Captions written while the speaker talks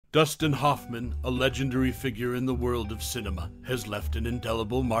Dustin Hoffman, a legendary figure in the world of cinema, has left an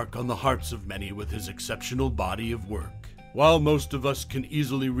indelible mark on the hearts of many with his exceptional body of work. While most of us can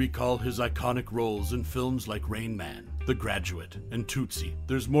easily recall his iconic roles in films like Rain Man, The Graduate, and Tootsie,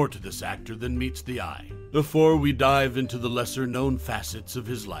 there's more to this actor than meets the eye. Before we dive into the lesser-known facets of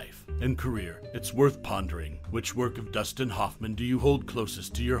his life and career, it's worth pondering, which work of Dustin Hoffman do you hold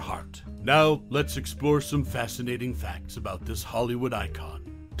closest to your heart? Now, let's explore some fascinating facts about this Hollywood icon.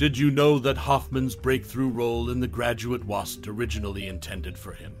 Did you know that Hoffman's breakthrough role in The Graduate wasn't originally intended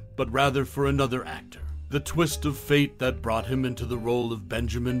for him, but rather for another actor? The twist of fate that brought him into the role of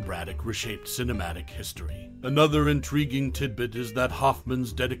Benjamin Braddock reshaped cinematic history. Another intriguing tidbit is that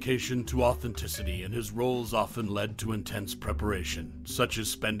Hoffman's dedication to authenticity in his roles often led to intense preparation, such as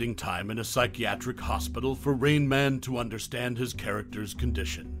spending time in a psychiatric hospital for Rain Man to understand his character's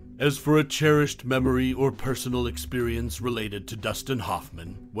condition. As for a cherished memory or personal experience related to Dustin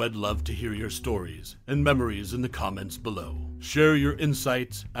Hoffman, we'd love to hear your stories and memories in the comments below. Share your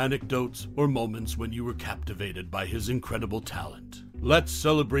insights, anecdotes, or moments when you were captivated by his incredible talent. Let's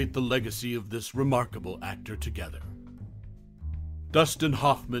celebrate the legacy of this remarkable actor together. Dustin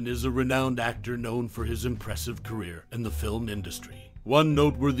Hoffman is a renowned actor known for his impressive career in the film industry. One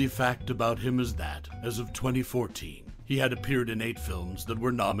noteworthy fact about him is that, as of 2014, he had appeared in 8 films that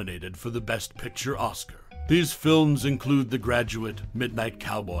were nominated for the Best Picture Oscar. These films include The Graduate, Midnight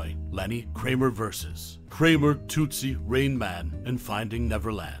Cowboy, Lenny, Kramer vs. Kramer, Tootsie, Rain Man, and Finding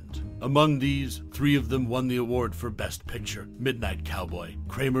Neverland. Among these, 3 of them won the award for Best Picture: Midnight Cowboy,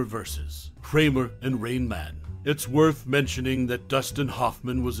 Kramer vs. Kramer, and Rain Man. It's worth mentioning that Dustin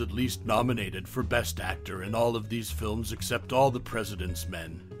Hoffman was at least nominated for Best Actor in all of these films except All the President's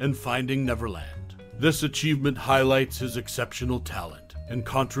Men and Finding Neverland. This achievement highlights his exceptional talent and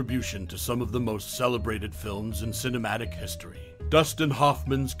contribution to some of the most celebrated films in cinematic history. Dustin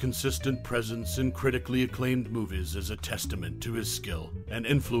Hoffman's consistent presence in critically acclaimed movies is a testament to his skill and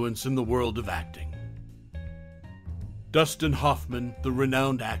influence in the world of acting. Dustin Hoffman, the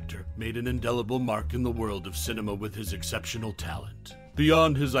renowned actor, made an indelible mark in the world of cinema with his exceptional talent.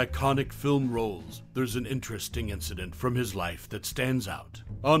 Beyond his iconic film roles, there's an interesting incident from his life that stands out.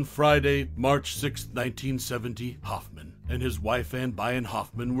 On Friday, March 6, 1970, Hoffman and his wife Ann Byron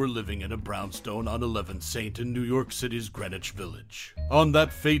Hoffman were living in a brownstone on 11th St. in New York City's Greenwich Village. On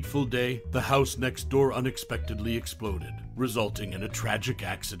that fateful day, the house next door unexpectedly exploded, resulting in a tragic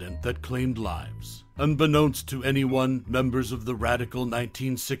accident that claimed lives. Unbeknownst to anyone, members of the radical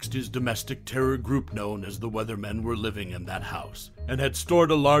 1960s domestic terror group known as the Weathermen were living in that house and had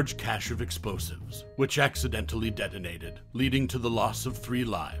stored a large cache of explosives, which accidentally detonated, leading to the loss of 3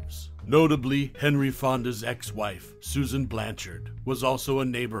 lives. Notably, Henry Fonda's ex-wife, Susan Blanchard, was also a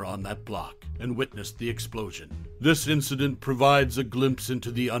neighbor on that block and witnessed the explosion. This incident provides a glimpse into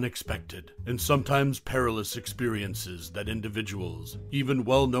the unexpected and sometimes perilous experiences that individuals, even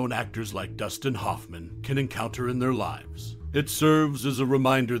well-known actors like Dustin Hoffman, can encounter in their lives. It serves as a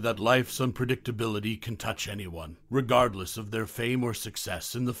reminder that life's unpredictability can touch anyone, regardless of their fame or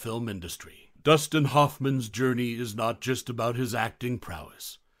success in the film industry. Dustin Hoffman's journey is not just about his acting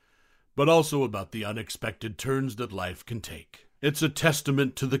prowess, but also about the unexpected turns that life can take. It's a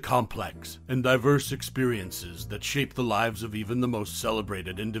testament to the complex and diverse experiences that shape the lives of even the most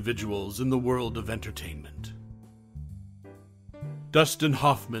celebrated individuals in the world of entertainment. Dustin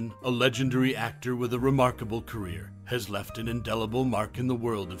Hoffman, a legendary actor with a remarkable career, has left an indelible mark in the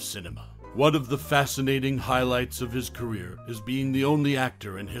world of cinema. One of the fascinating highlights of his career is being the only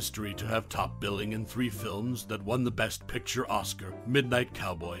actor in history to have top billing in 3 films that won the Best Picture Oscar: Midnight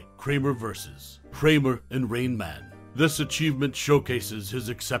Cowboy, Kramer vs. Kramer, and Rain Man. This achievement showcases his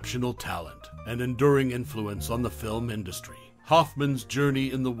exceptional talent and enduring influence on the film industry. Hoffman's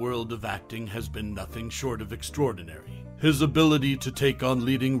journey in the world of acting has been nothing short of extraordinary. His ability to take on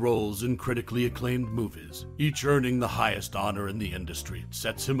leading roles in critically acclaimed movies, each earning the highest honor in the industry,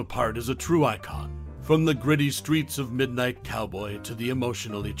 sets him apart as a true icon. From the gritty streets of Midnight Cowboy to the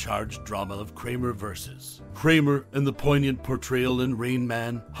emotionally charged drama of Kramer vs. Kramer and the poignant portrayal in Rain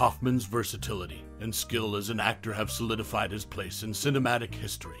Man, Hoffman's versatility and skill as an actor have solidified his place in cinematic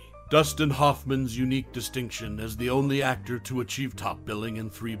history. Dustin Hoffman's unique distinction as the only actor to achieve top billing in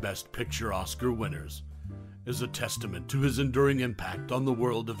 3 Best Picture Oscar winners is a testament to his enduring impact on the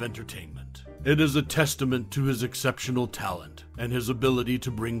world of entertainment. It is a testament to his exceptional talent and his ability to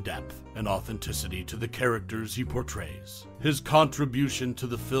bring depth and authenticity to the characters he portrays. His contribution to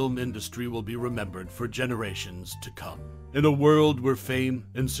the film industry will be remembered for generations to come. In a world where fame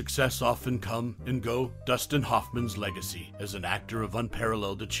and success often come and go, Dustin Hoffman's legacy as an actor of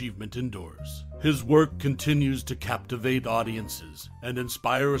unparalleled achievement endures. His work continues to captivate audiences and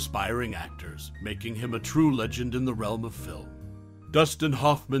inspire aspiring actors, making him a true legend in the realm of film. Dustin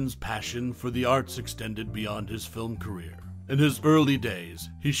Hoffman's passion for the arts extended beyond his film career. In his early days,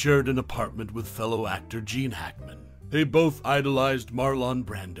 he shared an apartment with fellow actor Gene Hackman. They both idolized Marlon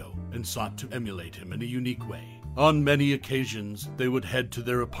Brando and sought to emulate him in a unique way. On many occasions, they would head to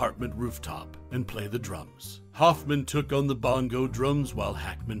their apartment rooftop and play the drums. Hoffman took on the bongo drums while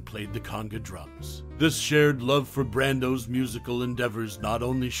Hackman played the conga drums. This shared love for Brando's musical endeavors not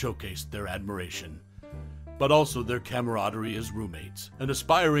only showcased their admiration, but also their camaraderie as roommates and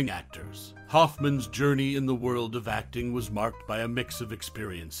aspiring actors. Hoffman's journey in the world of acting was marked by a mix of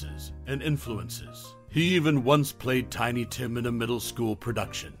experiences and influences. He even once played Tiny Tim in a middle school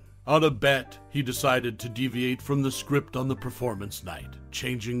production. On a bet, he decided to deviate from the script on the performance night,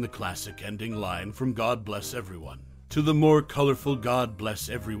 changing the classic ending line from "God bless everyone" to the more colorful "God bless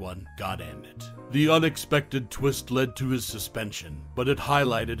everyone, God damn it." The unexpected twist led to his suspension, but it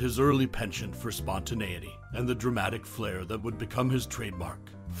highlighted his early penchant for spontaneity and the dramatic flair that would become his trademark.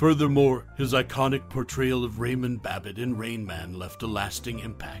 Furthermore, his iconic portrayal of Raymond Babbitt in Rain Man left a lasting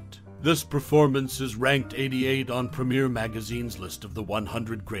impact. This performance is ranked 88 on Premiere Magazine's list of the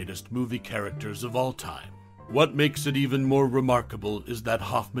 100 greatest movie characters of all time. What makes it even more remarkable is that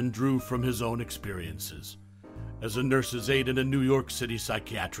Hoffman drew from his own experiences as a nurse's aide in a New York City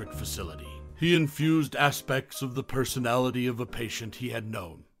psychiatric facility. He infused aspects of the personality of a patient he had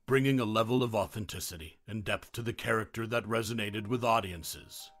known, bringing a level of authenticity and depth to the character that resonated with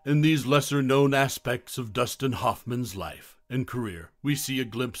audiences. In these lesser-known aspects of Dustin Hoffman's life and career, we see a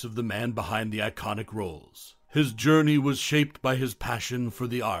glimpse of the man behind the iconic roles. His journey was shaped by his passion for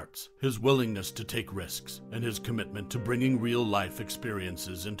the arts, his willingness to take risks, and his commitment to bringing real-life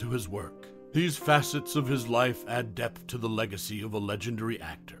experiences into his work. These facets of his life add depth to the legacy of a legendary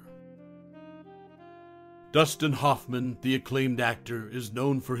actor. Dustin Hoffman, the acclaimed actor, is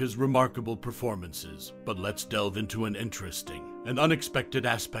known for his remarkable performances, but let's delve into an interesting and unexpected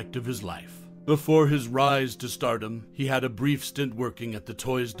aspect of his life. Before his rise to stardom, he had a brief stint working at the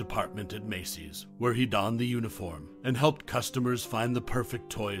toys department at Macy's, where he donned the uniform and helped customers find the perfect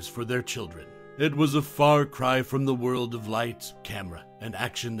toys for their children. It was a far cry from the world of lights, camera, and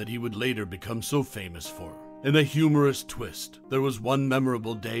action that he would later become so famous for. In a humorous twist, there was one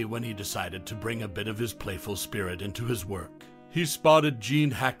memorable day when he decided to bring a bit of his playful spirit into his work. He spotted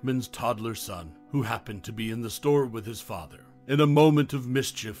Gene Hackman's toddler son, who happened to be in the store with his father. In a moment of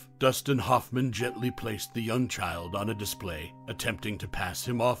mischief, Dustin Hoffman gently placed the young child on a display, attempting to pass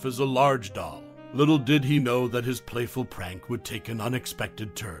him off as a large doll. Little did he know that his playful prank would take an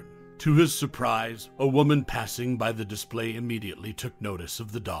unexpected turn. To his surprise, a woman passing by the display immediately took notice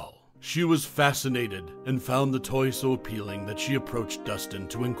of the doll. She was fascinated and found the toy so appealing that she approached Dustin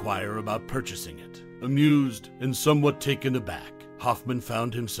to inquire about purchasing it. Amused and somewhat taken aback, Hoffman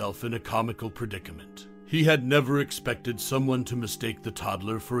found himself in a comical predicament. He had never expected someone to mistake the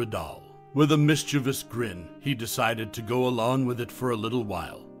toddler for a doll. With a mischievous grin, he decided to go along with it for a little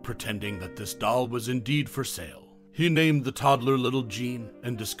while, pretending that this doll was indeed for sale. He named the toddler Little Gene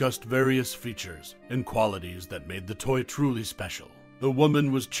and discussed various features and qualities that made the toy truly special. The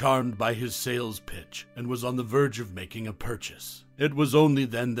woman was charmed by his sales pitch and was on the verge of making a purchase. It was only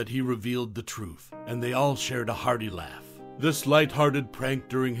then that he revealed the truth, and they all shared a hearty laugh. This light-hearted prank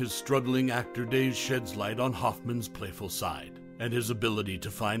during his struggling actor days sheds light on Hoffman's playful side and his ability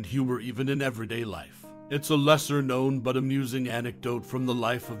to find humor even in everyday life. It's a lesser-known but amusing anecdote from the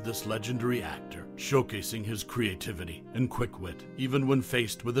life of this legendary actor, showcasing his creativity and quick wit even when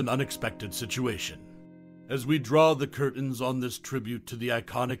faced with an unexpected situation. As we draw the curtains on this tribute to the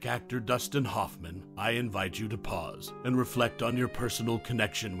iconic actor Dustin Hoffman, I invite you to pause and reflect on your personal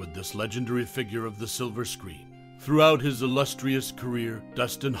connection with this legendary figure of the silver screen. Throughout his illustrious career,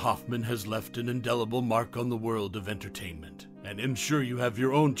 Dustin Hoffman has left an indelible mark on the world of entertainment, and I'm sure you have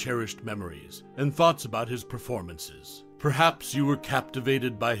your own cherished memories and thoughts about his performances. Perhaps you were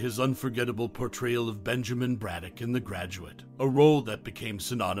captivated by his unforgettable portrayal of Benjamin Braddock in The Graduate, a role that became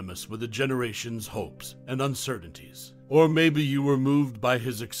synonymous with a generation's hopes and uncertainties. Or maybe you were moved by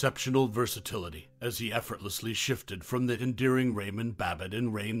his exceptional versatility as he effortlessly shifted from the endearing Raymond Babbitt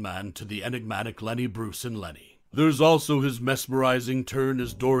in Rain Man to the enigmatic Lenny Bruce in Lenny. There's also his mesmerizing turn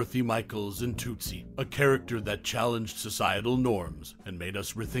as Dorothy Michaels in Tootsie, a character that challenged societal norms and made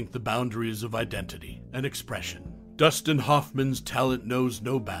us rethink the boundaries of identity and expression. Dustin Hoffman's talent knows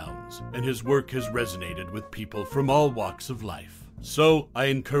no bounds, and his work has resonated with people from all walks of life. So, I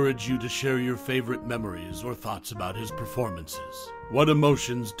encourage you to share your favorite memories or thoughts about his performances. What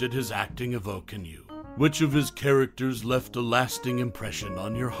emotions did his acting evoke in you? Which of his characters left a lasting impression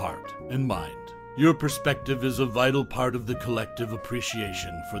on your heart and mind? Your perspective is a vital part of the collective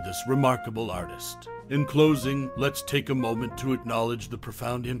appreciation for this remarkable artist. In closing, let's take a moment to acknowledge the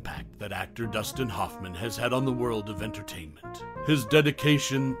profound impact that actor Dustin Hoffman has had on the world of entertainment. His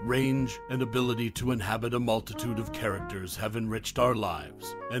dedication, range, and ability to inhabit a multitude of characters have enriched our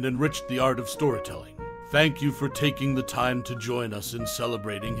lives and enriched the art of storytelling. Thank you for taking the time to join us in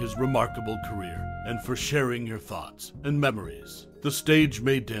celebrating his remarkable career and for sharing your thoughts and memories. The stage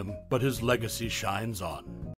may dim, but his legacy shines on.